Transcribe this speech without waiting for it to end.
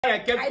I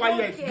kept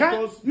quiet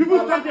because you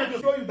will come here to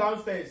show you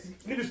downstairs.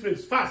 Leave this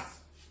place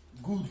fast.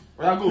 Good.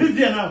 Where go? Leave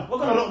there now.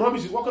 What kind of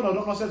rubbish? What kind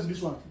of nonsense is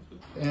this one?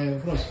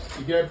 Frost.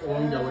 You get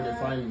one girl where they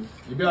find you.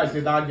 You be like say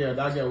that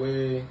girl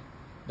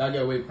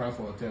way cry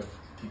for hotel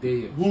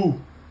today.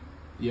 Who?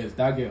 Yes,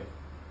 that girl.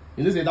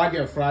 You know say that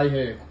girl fry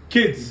hair.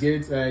 Kids. He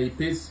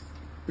paints.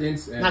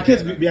 Now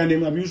kids be her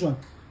name. Abuse one.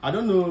 I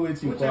don't know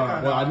what you call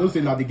her, but I know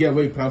say that the girl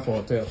where you cry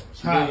for hotel.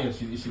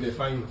 She dey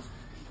find you.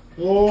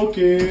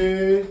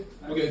 Okay.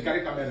 Okay,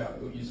 carry camera.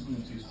 It's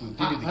good.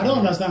 I don't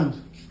understand.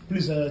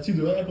 Please,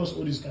 Tido, help us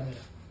hold this camera.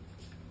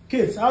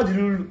 Kids, how do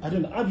you? I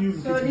don't know. How do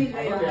you?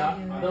 I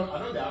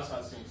don't ask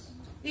her since.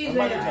 This is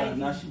where you're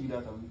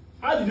hiding.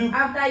 How did you?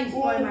 After you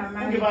spoil my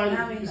marriage,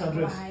 now this it's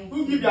address?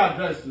 Who give your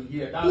address to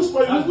here? Who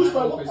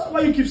spoiled?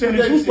 Why you keep saying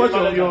this? Who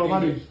spoiled your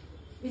marriage?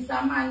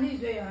 Mr. Man, this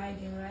is where you're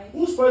hiding, right?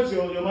 Who spoiled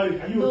your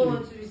marriage? Are you No okay?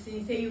 one to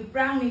listen. Say you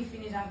prank me,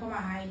 finish, and come and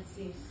hide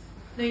safe.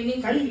 No, you need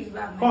to Can fix you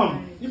back my come?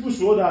 marriage. You push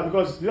hold her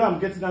because you know I'm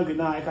getting angry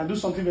now. I can do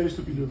something very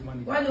stupid with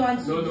money. What do you want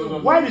to do? No.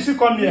 Why did she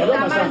come here? I don't Mr.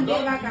 Man,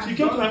 understand. never can She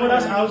came to my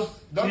mother's house.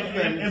 Don't She do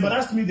anything.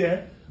 embarrassed me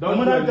there. My Don't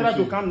mother do told her to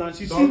anything. calm down.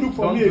 She still Don't look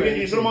for do me again in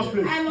anything. Solomon's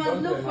place. I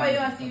must look for you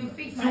until you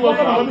fix my See what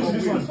kind of marriage. rubbish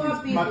is this one?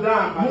 Stop it. Madam.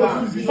 Stop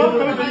coming to this I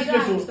don't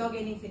have place. to talk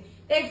anything.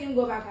 Let him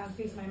go back and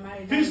fix my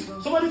marriage. Fix.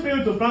 Somebody pay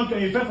you to prank you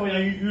and you fell for you.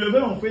 You are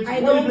very unfaithful. I Why are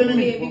you don't blaming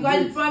pay me?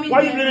 because you promised Why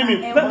are you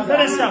blaming me? Let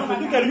us see.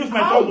 Look at you, my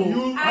How trouble. do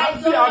you?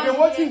 I See, I've been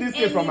watching this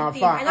anything. thing from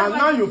afar, I don't and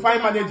now want you to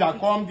find talk manager about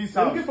come this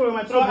You're house. looking for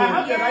my So trouble. I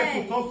have the right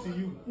Yes. to talk to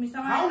you. Mr.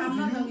 Man, How I'm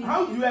not do talking you?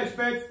 How do you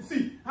expect?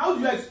 See, how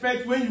do you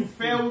expect when you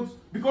failed?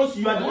 Because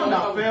you are the one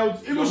that failed.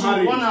 Even your she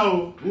marriage. won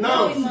now.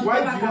 Now, No, we must why go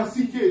do back you and want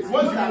secrets? fix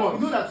What do it. you want?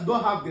 You know that you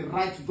don't have the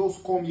right to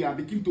just come here and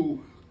begin to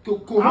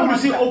How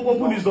did she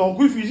open this door?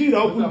 If you see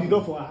that open the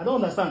door for her, I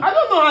don't understand. I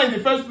don't know how in the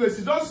first place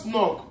he just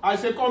knock. I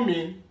say come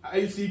in.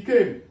 She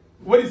came.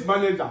 Where is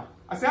manager?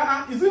 I say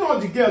is it not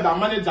the girl that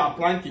manager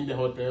prank in the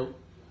hotel?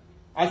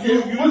 I say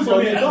You what's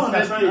for your me. I name? don't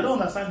understand. I don't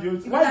understand you.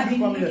 Because Why I've did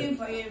you been come looking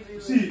here? for you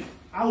everywhere. See,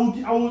 I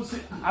will say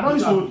I don't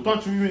need to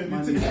touch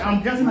you.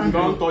 I'm getting angry.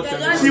 Don't touch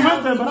her. She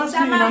went to embarrass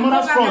me in my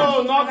mother's front.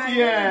 No, not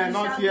here,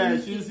 not here.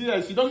 She's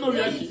here. She don't know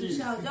where she is.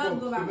 Just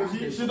go back.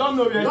 She don't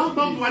know where Don't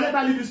talk she to her. Let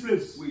her leave this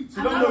place. wait.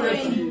 She don't know where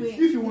she is.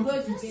 If you want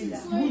to fix it, you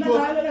just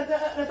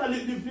Let her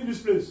leave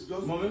this place. you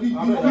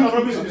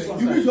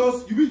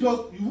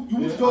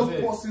will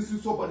just bust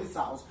into somebody's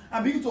house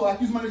and begin to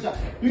accuse manager.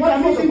 You What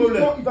can is the meet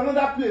problem? if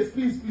another place,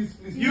 please.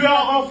 You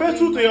are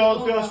unfaithful to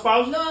your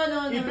spouse.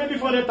 No. He paid me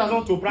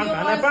 400,000 to prank her,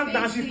 and I pranked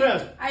her and she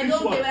fell. I don't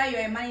care whether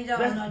you're a manager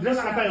or not. Let's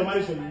scatter your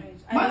marriage for you.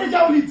 Manager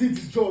only did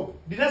his job.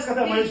 Did I scatter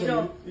your marriage for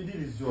you? He did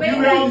his job. Wait, You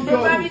were on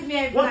promise me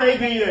everything. What are you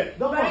doing here?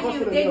 Don't Promise come you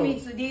first take for me the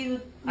to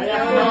this.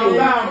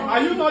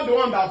 Are you not the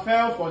one that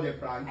fell for the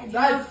prank?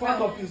 That's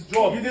part of his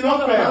job. You did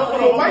not fail.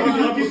 So why did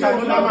you kiss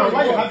another man?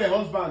 Why you have a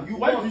husband?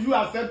 Why did you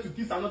accept to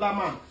kiss another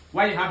man?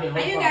 Why you have a Are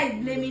husband? you guys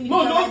blaming me? No,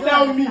 because I don't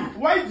tell me.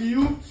 understand. Why do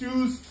you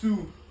choose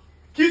to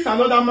kiss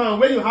another man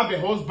when you have a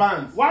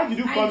husband? Why did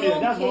you I come here?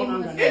 don't That's care.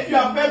 one anger. If you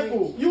are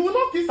faithful, you will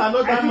not kiss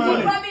another I You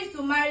man. promised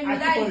to marry me,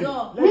 that is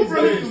all. Who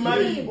promised to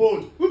marry you?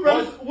 Who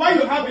promised? Why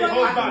you have a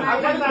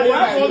husband? You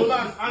have a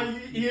husband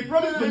and he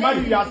promised to marry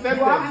you. You accepted.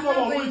 You have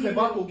someone who is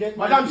about to get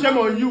married. Madam, shame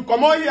on you.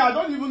 Come on here. I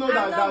don't even know I'm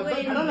that. not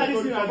going. I don't like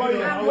this thing about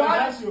you. I will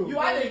ask you. You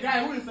had a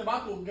guy who is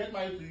about to get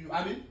married to you.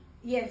 I mean,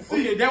 Yes.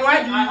 Okay, then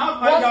why do you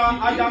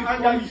have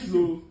anger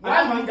issue?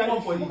 I have anger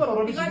What issue. kind of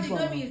rubbish is Because this he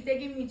told one? me he's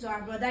taking me to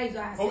our brother. Is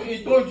what I said. oh,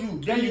 he told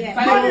you. Then you Yeah.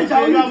 decided.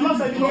 Manager, you have lost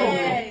Yes.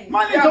 everything.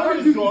 Manager, what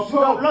is your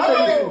job?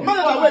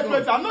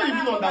 Wait. I'm not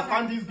even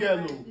understand this girl.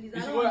 No. Please, You I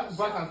should don't go want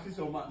back and fix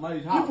your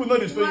marriage. How? People know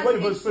the story.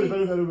 What the story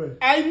very, very well.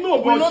 I know,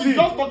 But but see, she's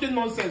just talking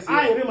nonsense.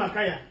 I am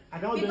Makaya. I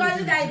cannot do Because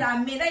you guys anything.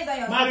 are made. That is why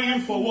you're Marry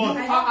him for what?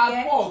 I At don't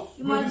care. first,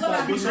 You must go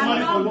back. You should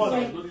marry for I'm what?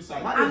 not Go this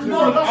side. I'm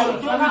No, not. I will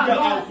totally get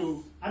out.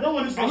 Oh. I don't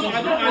want this I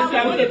person.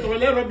 don't the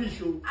toilet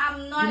rubbish. Oh.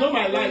 I'm not. You know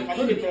my life. I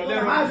know the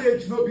toilet rubbish.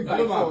 Marriage no be by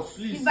Hello, force.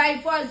 please. It's by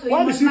force. So Why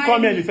you did must she marry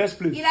come here in me. the first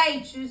place? Either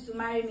you choose to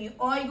marry me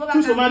or you go back.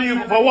 Choose to and marry fix you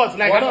my for marriage. what?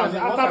 Like, I don't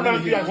What after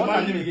prank you, I should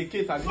marry you.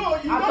 So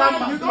you don't After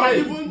even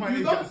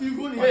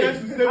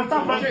intend to stay with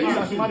After prank you, I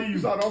your should marry you.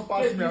 don't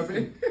pass me, I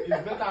think. It's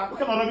better. What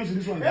kind of rubbish is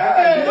this one? You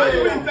don't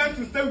even intend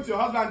to stay with your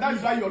husband. That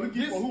is why you're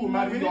looking for who will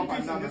marry you up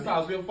and down. this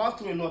house. We have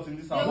fast a lot in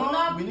this They will house.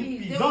 not We need please.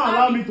 peace. They Don't will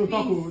allow not me to please.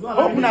 talk. Don't allow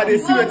Open me at to they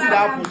talk. see what it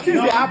happen.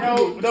 Since they happen,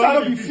 this one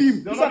not be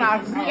film. This one I na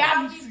have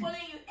been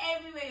following you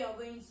everywhere you're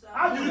going to.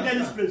 How do you get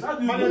this place? How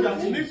do you Manager,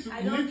 get you this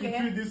place? need to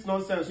treat this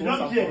nonsense You once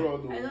don't and care. for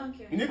all. I don't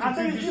care. You need I to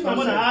tell you, treat if this my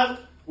mother nonsense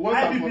has once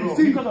and for all.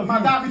 IBP, because of you.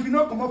 madam, if you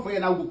not come up for here,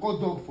 now we'll call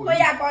dog for Oh you.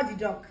 yeah, call the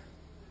dog.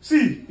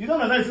 See, you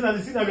don't understand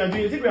the thing that we are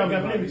doing. You think we are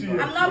playing between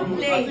you? I'm not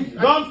playing.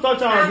 Don't touch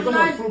her I'm because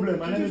not- of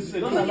problem. And then you say,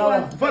 don't You allow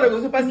her. Before they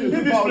go, so person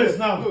Leave this place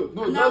now.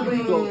 No, I'm not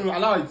don't going.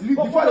 allow it. Leave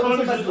All before they go,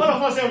 so of person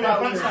us say we are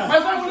pranksters. My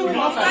friend will You be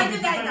cannot outside. Because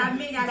you guys are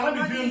made. You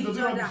cannot be doing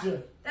the rubbish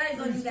here. That is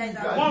what you guys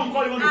are. One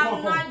call you want to I'm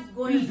call. not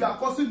going. Please, you are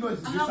causing noise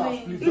in I'm this not house,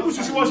 going. please. People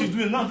should see what she's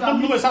doing. Now,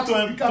 nobody start to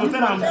tell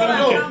her. I'm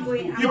not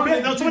going. You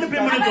pay, somebody pay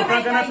money to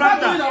prank and I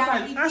pranked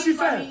her. And she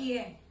fell.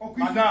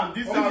 Madam,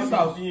 this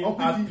house is being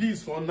at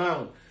peace for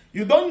now.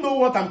 You don't know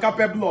what I'm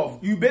capable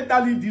of. You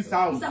better leave this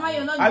house. Mr. Man,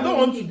 you're not I don't doing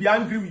want anything. to be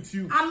angry with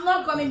you. I'm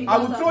not coming because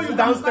I will throw you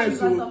downstairs.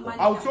 So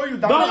I will throw you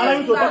Don't allow downstairs.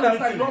 him to talk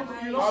I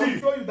anything. will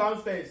throw you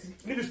downstairs.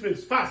 Leave this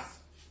place fast.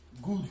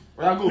 Good.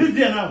 Where go? Leave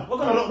there now. What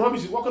kind of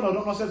rubbish? What kind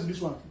of nonsense is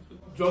this one?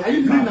 Just Are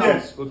you doing now?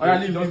 Yes.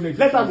 leave.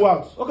 Let her go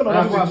out. What kind of Go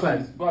rubbish is this one?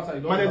 outside. Go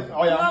outside. Manager,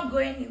 I'm not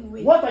going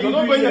anywhere. What are you're you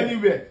not doing going here?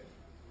 anywhere.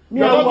 Me,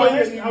 You're I not will going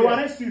arrest you. I will anywhere.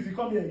 arrest you if you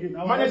come here again. I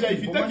will Manager, arrest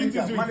if you you. take it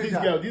easy with this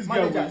girl, this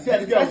girl will This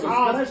will cause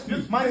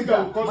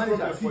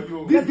problem for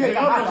you. This girl can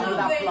I'm have not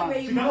another going plan. where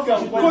you She cannot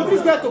want. come. For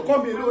this girl to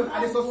come alone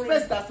and they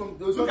suspect that some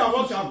Look at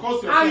what you have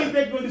caused How you yourself.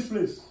 take know this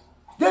place?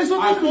 there is I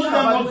something told fishy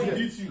them about not to this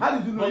beat girl. you. How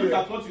did you know But look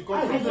that? at what you I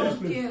caused I don't yourself.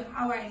 don't care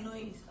how I know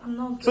it. I'm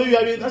not. So you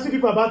have been asking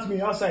people about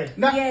me outside.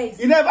 Nah, Yes.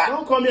 you never.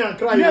 Don't come here and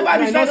cry. You never I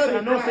decided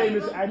I'm to not cry. saying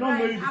this. I don't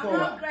know you I'm before.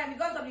 not crying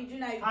because of the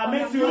junior. I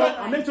met you. not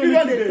I met crying. you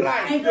You in 2 don't days.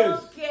 cry. I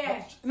don't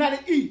care. Now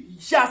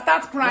she has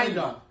start crying.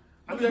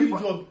 I'm the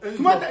job.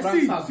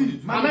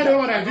 See, Am I the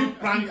one that did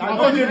prank? I'm On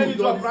not table. doing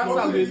job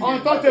prank.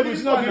 On top table,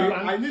 it's not doing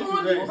I prank. need to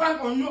Someone did rest.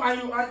 prank on you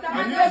and you I'm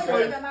I need not to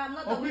going rest. I'm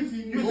not talking to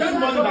You you. just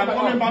money that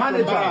coming back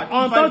from Barak.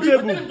 On top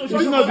table, it's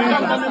not doing I'm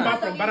prank. coming back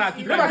from Barak.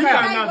 If I Never beat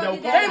cry. her now, they'll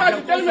Hey, man,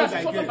 call tell me I soldier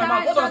should shut up again. my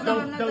mouth. What does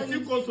that? They'll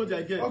still call soldier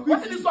again.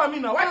 What is this one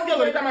mean now? Why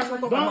still every time I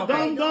shut up my mouth?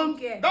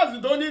 Don't.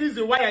 That's the only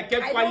reason why I kept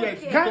I don't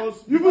quiet. care.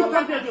 Because You will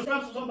come here to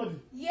slap somebody.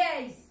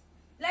 Yes.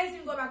 Let's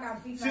him go back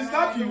and fix She her.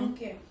 slapped I you? don't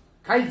care.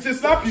 she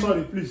slapped you.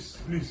 Sorry, please.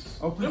 This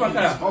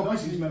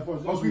is my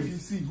fault.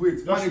 See,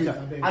 wait,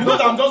 manager. You know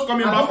that I'm just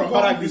coming back from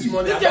Barak this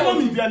morning. I don't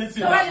want to do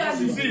anything. Why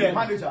do you See, yeah.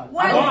 Manager.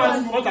 Why I don't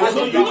ask you what I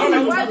saw. You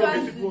don't Why ask do me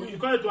I- to people. You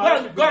call it to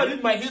arrest Go and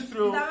read my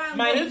history.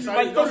 My history.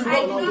 My story.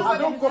 I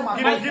don't come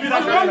and Give me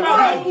that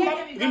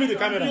camera. Give me the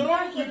camera.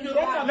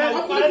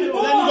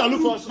 Let me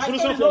look for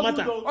solution for your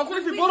matter. Uncle,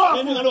 if you borrow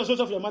Let me look for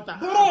solution for your matter.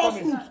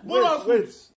 Wait. Wait.